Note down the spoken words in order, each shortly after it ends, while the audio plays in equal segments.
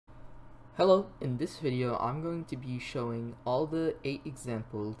Hello, in this video I'm going to be showing all the 8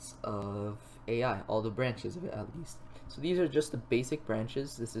 examples of AI, all the branches of it at least. So these are just the basic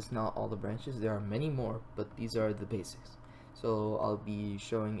branches. This is not all the branches, there are many more, but these are the basics. So I'll be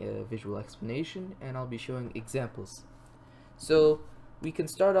showing a visual explanation and I'll be showing examples. So we can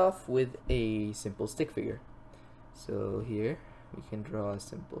start off with a simple stick figure. So here we can draw a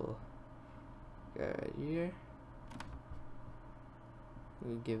simple guy right here.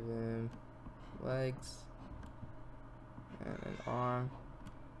 We give him legs and an arm.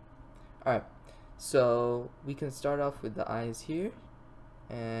 Alright, so we can start off with the eyes here,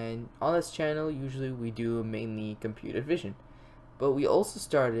 and on this channel usually we do mainly computer vision, but we also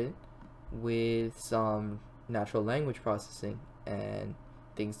started with some natural language processing and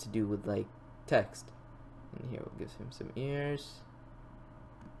things to do with like text. And here we'll give him some ears.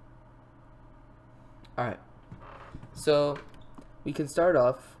 Alright, so we can start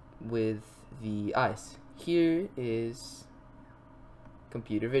off with the eyes. Here is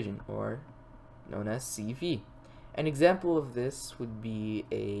computer vision, or known as CV. An example of this would be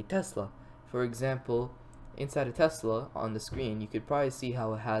a Tesla. For example, inside a Tesla on the screen you could probably see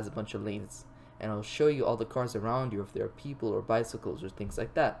how it has a bunch of lanes, and it'll show you all the cars around you if there are people or bicycles or things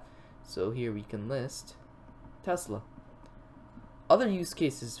like that. So here we can list Tesla. Other use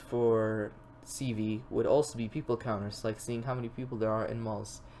cases for CV would also be people counters, like seeing how many people there are in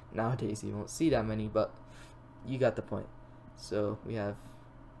malls. Nowadays you won't see that many, but you got the point. So we have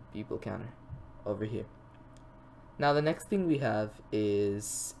people counter over here. Now the next thing we have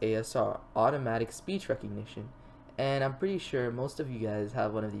is ASR, automatic speech recognition, and I'm pretty sure most of you guys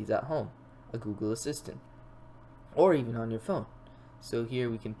have one of these at home, a Google Assistant, or even on your phone. So here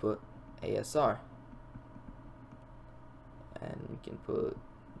we can put ASR, and we can put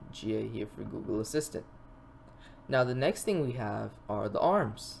GA here for Google Assistant. Now the next thing we have are the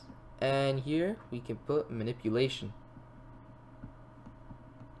arms, and here we can put manipulation.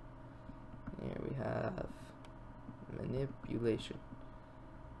 Here we have manipulation.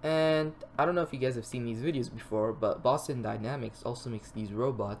 And I don't know if you guys have seen these videos before, but Boston Dynamics also makes these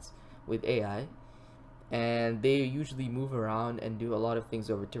robots with AI, and they usually move around and do a lot of things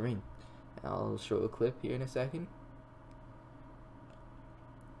over terrain. I'll show a clip here in a second.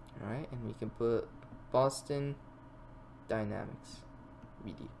 Alright, and we can put Boston Dynamics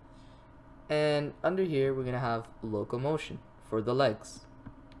BD. And under here we're gonna have locomotion for the legs.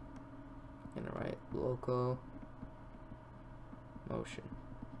 I'm gonna write locomotion.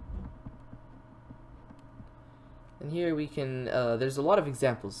 And here we can there's a lot of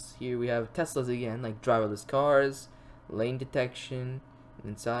examples. Here we have Teslas again, like driverless cars, lane detection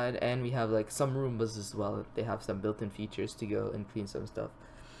inside, and we have like some Roombas as well. They have some built-in features to go and clean some stuff.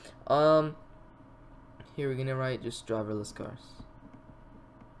 Here we're gonna write just driverless cars.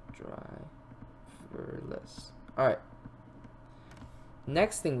 Driverless. Alright.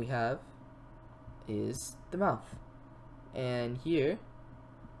 Next thing we have is the mouth. And here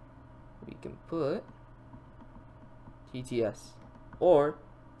we can put TTS, or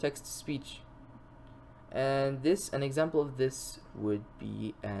text to speech. And an example of this would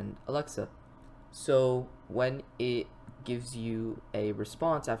be an Alexa. So when it gives you a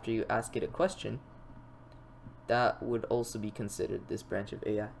response after you ask it a question, that would also be considered this branch of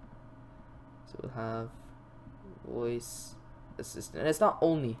AI. So we'll have voice assistant, and it's not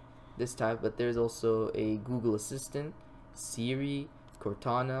only this type, but there's also a Google Assistant, Siri,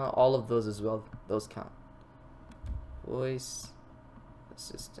 Cortana, all of those as well. Those count. Voice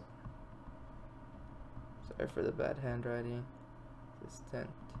assistant. Sorry for the bad handwriting. Assistant.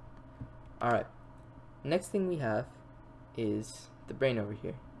 Alright. Next thing we have is the brain over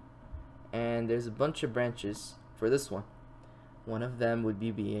here, and there's a bunch of branches for this one. One of them would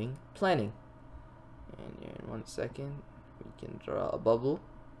be being planning, and here in 1 second we can draw a bubble.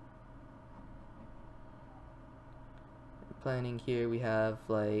 Planning, here we have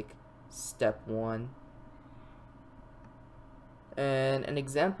like step 1, and an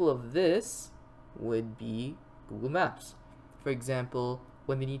example of this would be Google Maps. For example,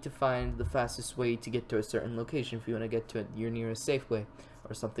 when they need to find the fastest way to get to a certain location, if you want to get to your nearest Safeway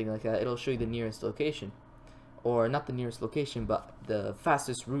or something like that, it'll show you the nearest location, or not the nearest location, but the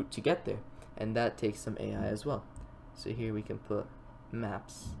fastest route to get there, and that takes some AI as well. So here we can put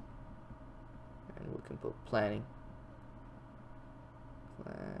maps, and we can put planning.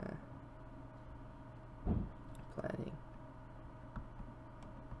 Planning.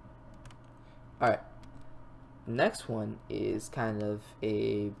 Alright. Next one is kind of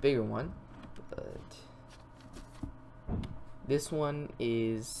a bigger one, but this one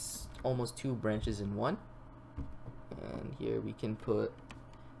is almost 2 branches in one. And here we can put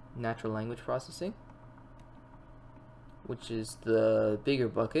natural language processing, which is the bigger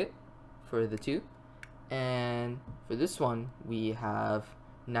bucket for the two. And for this one, we have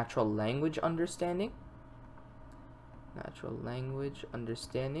natural language understanding.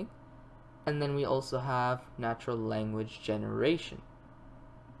 And then we also have natural language generation.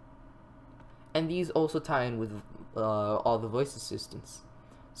 And these also tie in with all the voice assistants.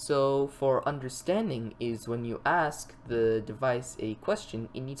 So for understanding is when you ask the device a question,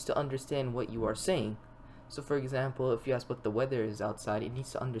 it needs to understand what you are saying. So for example, if you ask what the weather is outside, it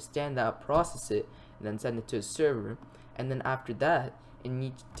needs to understand that, process it, and then send it to a server. And then after that, it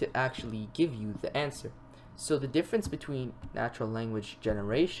needs to actually give you the answer. So the difference between natural language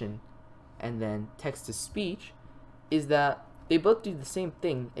generation and then text-to-speech is that they both do the same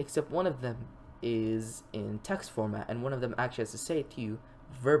thing, except one of them is in text format and one of them actually has to say it to you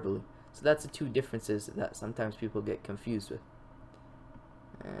verbally. So that's the two differences that sometimes people get confused with.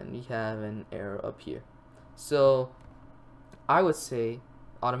 And we have an error up here. So I would say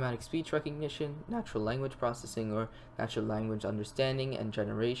automatic speech recognition, natural language processing, or natural language understanding and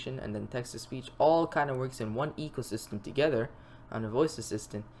generation, and then text-to-speech all kind of works in one ecosystem together on a voice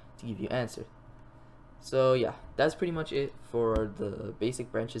assistant to give you answers. So yeah, that's pretty much it for the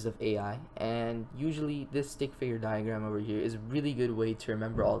basic branches of AI, and usually this stick figure diagram over here is a really good way to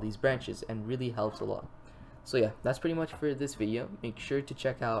remember all these branches and really helps a lot. So yeah, that's pretty much for this video. Make sure to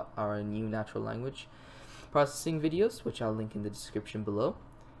check out our new natural language processing videos, which I'll link in the description below.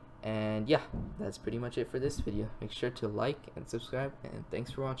 And yeah, that's pretty much it for this video. Make sure to like and subscribe, and thanks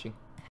for watching.